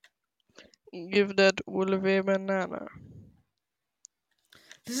 Give that Wolf a banana.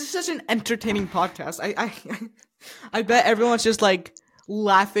 This is such an entertaining podcast. I bet everyone's just like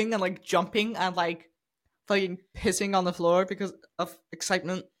laughing and like jumping and like fucking pissing on the floor because of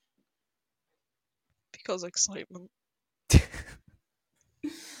excitement. Because excitement.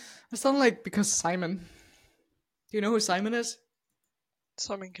 I sound like because Simon. Do you know who Simon is?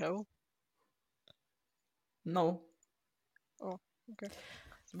 Simon Cowell. No. Oh, okay.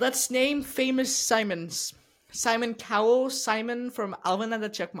 Let's name famous Simons. Simon Cowell, Simon from Alvin and the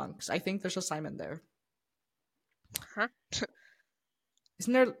Chipmunks. I think there's a Simon there. Huh?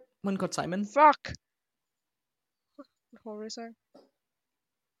 Isn't there one called Simon? Fuck! What were you saying?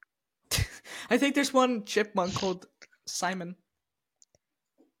 I think there's one chipmunk called Simon.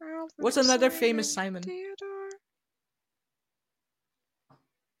 Alvin, What's another famous Simon? Theodore.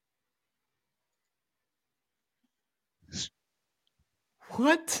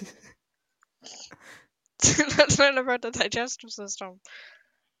 What? Let's learn about the digestive system.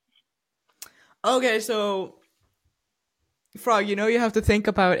 Okay, so Frog, you know you have to think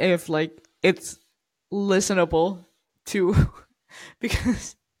about if like it's listenable to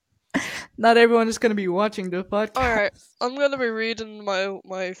because not everyone is gonna be watching the podcast. Alright, I'm gonna be reading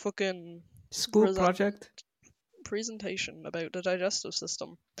my fucking School project. presentation about the digestive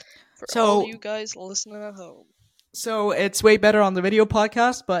system for So- all you guys listening at home. So it's way better on the video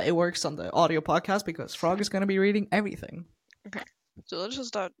podcast, but it works on the audio podcast because Frog is gonna be reading everything. So this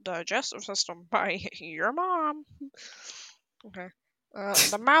is the digestive system by your mom. Okay.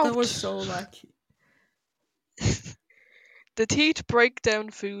 The mouth. That was so lucky. The teeth break down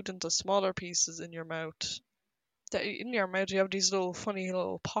food into smaller pieces in your mouth. In your mouth, you have these little funny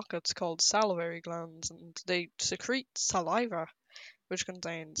little pockets called salivary glands, and they secrete saliva, which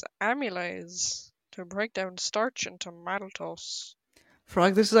contains amylase to break down starch into maltose.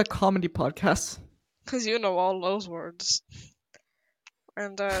 Frog, this is a comedy podcast. Because you know all those words.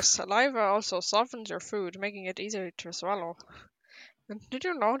 And saliva also softens your food, making it easier to swallow. And did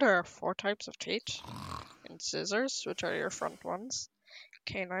you know there are 4 types of teeth? Incisors, which are your front ones.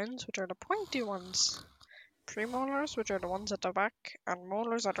 Canines, which are the pointy ones. Premolars, which are the ones at the back. And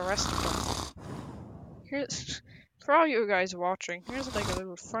molars are the rest of them. Here's, for all you guys watching, here's like a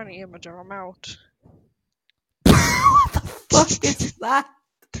little funny image of a mouth. What the fuck is that?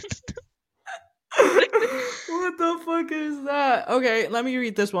 What the fuck is that? Okay, let me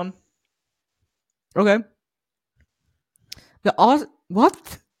read this one. Okay.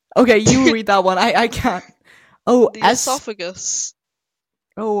 What? Okay, you read that one. I can't. Oh, The esophagus.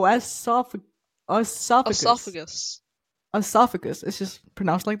 Oh, esophagus. Esophagus. It's just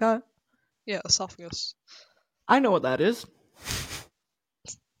pronounced like that. Yeah, esophagus. I know what that is.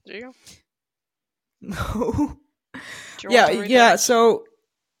 There you go. No. Do you Yeah, want to read yeah. that? So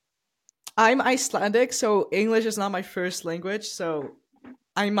I'm Icelandic, so English is not my first language. So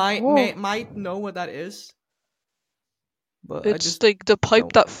I might know what that is. But I It's just like the pipe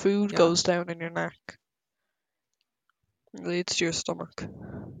don't. that food Yeah. goes down in your neck. It leads to your stomach.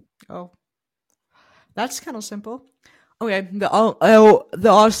 Oh, that's kind of simple. Okay, the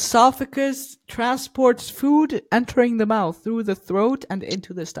esophagus transports food entering the mouth through the throat and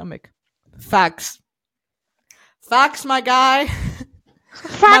into the stomach. Facts, my guy,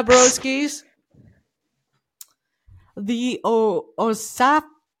 my broskies. The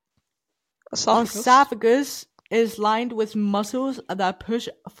esophagus is lined with muscles that push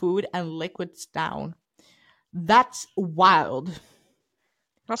food and liquids down. That's wild.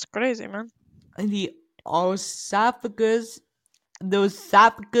 That's crazy, man. And the esophagus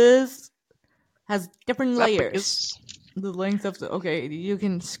has different layers. Esophagus. The length of the okay, you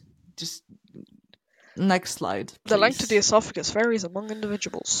can just next slide, The length of the please. esophagus varies among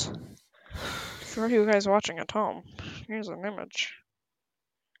individuals. For you guys watching at home, here's an image.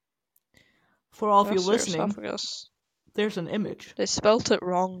 For all of you That's your listening, esophagus. there's an image. They spelt it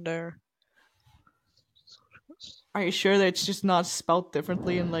wrong there. Are you sure that it's just not spelled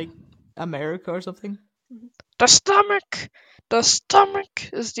differently in like America or something? The stomach! The stomach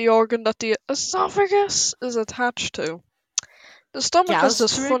is the organ that the esophagus is attached to. The stomach has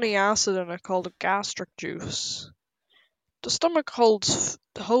this Gastric? funny acid in it called gastric juice. The stomach holds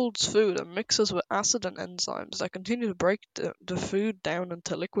food and mixes with acid and enzymes that continue to break the food down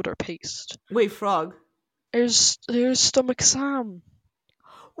into liquid or paste. Wait, frog. Here's stomach Sam.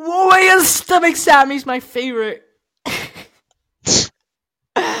 Whoa, wait, stomach Sammy's my favorite.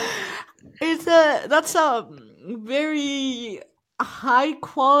 That's a very high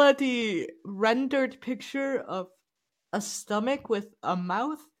quality rendered picture of a stomach with a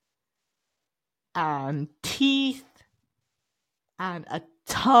mouth and teeth and a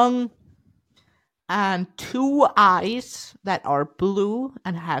tongue and two eyes that are blue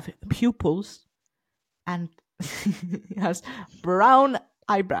and have pupils and has brown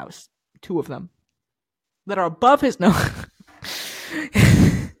eyebrows, two of them that are above his nose.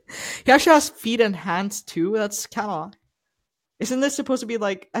 He actually has feet and hands too. That's kind of. Isn't this supposed to be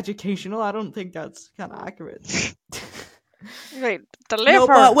like educational? I don't think that's kind of accurate. Wait, the liver.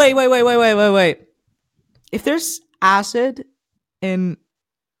 No, but wait. If there's acid in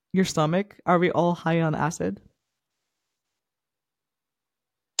your stomach, are we all high on acid?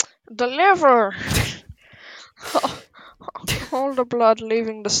 The liver. All the blood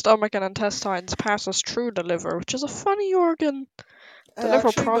leaving the stomach and intestines passes through the liver, which is a funny organ. The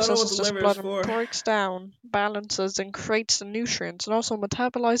liver processes this blood and breaks down, balances, and creates the nutrients, and also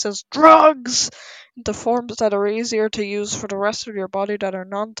metabolizes drugs into forms that are easier to use for the rest of your body that are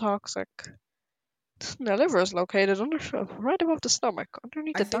non-toxic. The liver is located right above the stomach,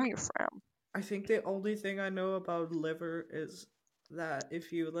 underneath the diaphragm. I think the only thing I know about liver is that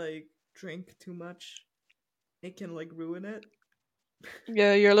if you like drink too much, it can like ruin it.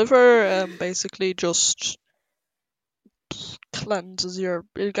 Yeah, your liver basically just cleanses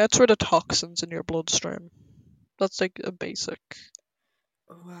it gets rid of toxins in your bloodstream. That's like a basic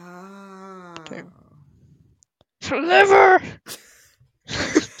Wow. thing. Liver!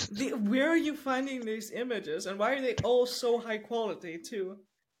 Where are you finding these images, and why are they all so high quality too?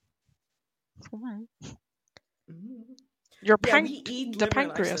 Your We eat the liver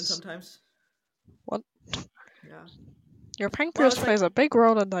in Iceland pancreas. sometimes. What? Yeah. Your pancreas plays a big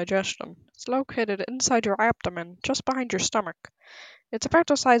role in digestion. It's located inside your abdomen, just behind your stomach. It's about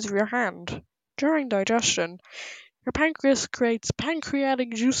the size of your hand. During digestion, your pancreas creates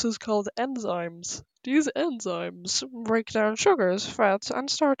pancreatic juices called enzymes. These enzymes break down sugars, fats, and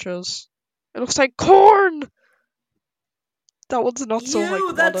starches. It looks like corn! That one's not so high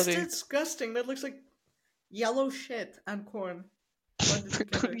quality. That's disgusting. That looks like yellow shit and corn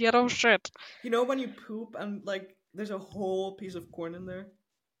blended together. Yellow shit. You know when you poop and like there's a whole piece of corn in there?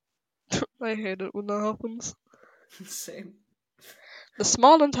 I hate it when that happens. Same. The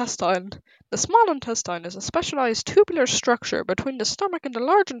small intestine. The small intestine is a specialized tubular structure between the stomach and the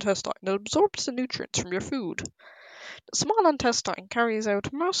large intestine that absorbs the nutrients from your food. The small intestine carries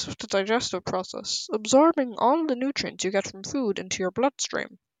out most of the digestive process, absorbing all the nutrients you get from food into your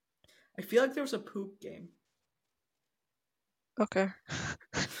bloodstream. I feel like there was a poop game. Okay.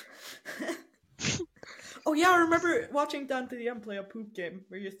 Oh yeah, I remember watching Dan to the M play a poop game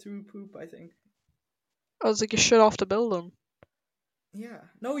where you threw poop, I think. I was like, you shit off the building. Yeah.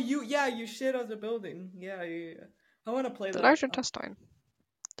 No, you shit off the building. Yeah. I want to play that. The large intestine.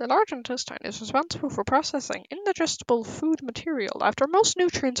 The large intestine is responsible for processing indigestible food material after most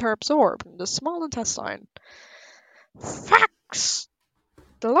nutrients are absorbed in the small intestine. Facts!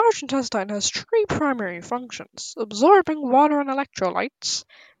 The large intestine has three primary functions: absorbing water and electrolytes,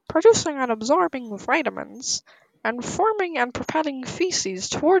 producing and absorbing vitamins, and forming and propelling feces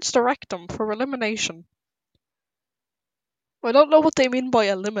towards the rectum for elimination. I don't know what they mean by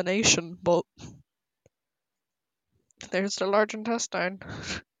elimination, but there's the large intestine.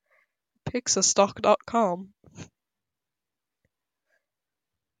 Pixastock.com.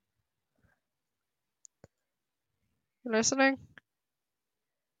 You listening?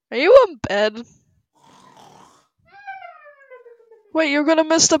 Are you in bed? Wait, you're gonna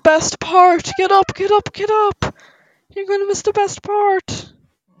miss the best part! Get up! You're gonna miss the best part!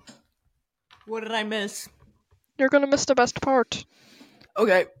 What did I miss? You're gonna miss the best part.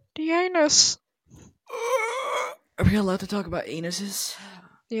 Okay. The anus. Are we allowed to talk about anuses?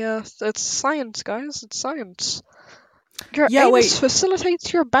 Yeah, it's science, guys. It's science. Your Yeah, anus wait.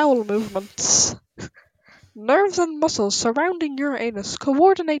 facilitates your bowel movements. Nerves and muscles surrounding your anus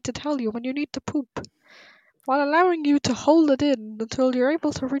coordinate to tell you when you need to poop, while allowing you to hold it in until you're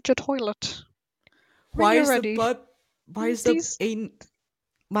able to reach a toilet. When Why you're is the ready, butt? Why is the these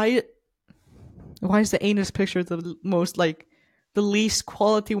why? Why is the anus picture the most like the least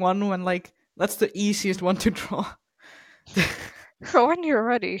quality one when like that's the easiest one to draw? when you're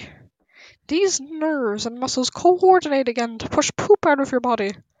ready, these nerves and muscles coordinate again to push poop out of your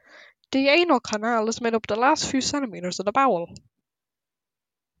body. The anal canal is made up the last few centimeters of the bowel.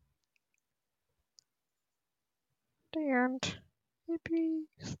 The end. Yippee.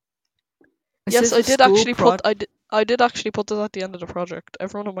 Is Yes, this a school I did actually put this at the end of the project.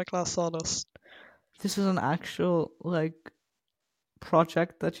 Everyone in my class saw this. This is an actual like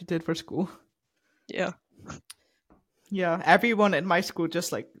project that you did for school. Yeah. Yeah, everyone in my school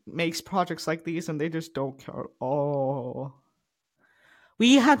just like makes projects like these and they just don't care. Oh,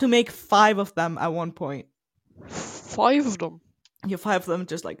 we had to make 5 of them at one point. 5 of them. Yeah, 5 of them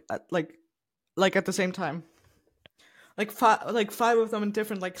just like at the same time. Like five of them in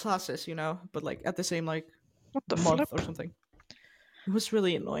different like classes, you know, but like at the same like What the month flip? or something. It was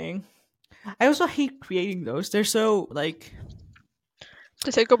really annoying. I also hate creating those. They're so like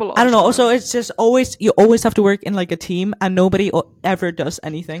They take up a lot I of don't know. time. Also, it's just always you always have to work in like a team, and nobody ever does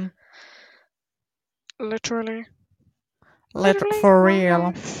anything. Literally. For my real.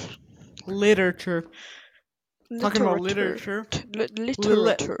 life. Literature. Talking about Literature. literature.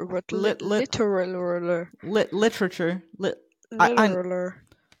 Literature. But Lit literal. literature. I Literal.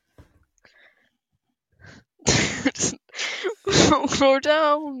 Go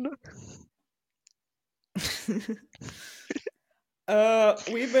down.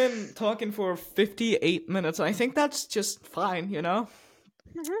 We've been talking for 58 minutes. I think that's just fine, you know?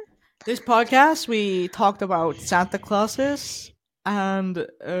 This podcast, we talked about Santa Clauses and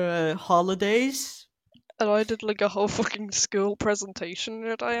holidays. And I did like a whole fucking school presentation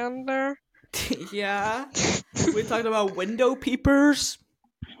at the end there. Yeah. We talked about window peepers.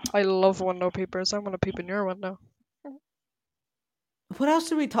 I love window peepers. I'm gonna peep in your window. What else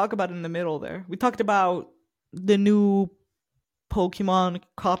did we talk about in the middle there? We talked about the new Pokemon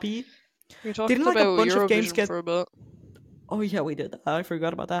copy. We talked Didn't like a about bunch of games Eurovision get. for a bit. Oh, yeah, we did. I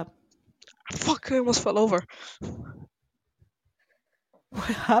forgot about that. Fuck, I almost fell over. What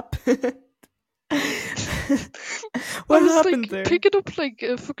happened? I What was happened like there? picking up like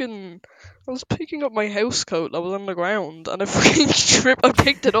a fucking. I was picking up my house coat that was on the ground, and I fucking tripped. I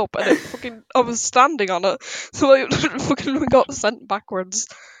picked it up, and it fucking. I was standing on it, so I fucking got sent backwards.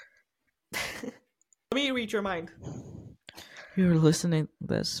 Let me read your mind. You're listening to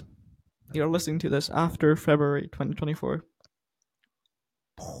this. You're listening to this after February 2024.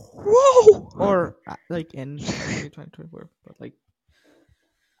 Whoa! Or like in February 2024. But like.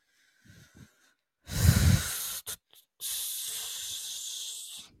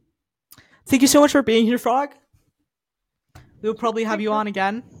 Thank you so much for being here, Frog. We'll probably have you on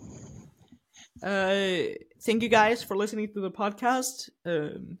again. Thank you guys for listening to the podcast.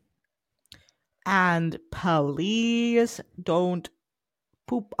 And please don't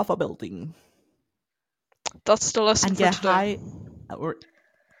poop off a building. That's the lesson And for get today. high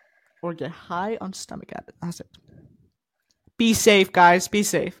or get high on stomach acid. That's it. Be safe, guys. Be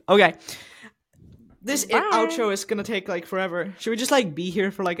safe. Okay. This outro is gonna take like forever. Should we just like be here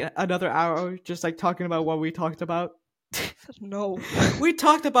for like another hour, just like talking about what we talked about? No. We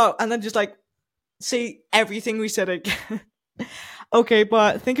talked about and then just like say everything we said again. Okay,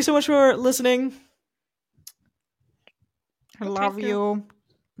 but thank you so much for listening. I love you.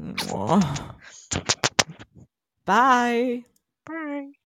 Bye. Bye.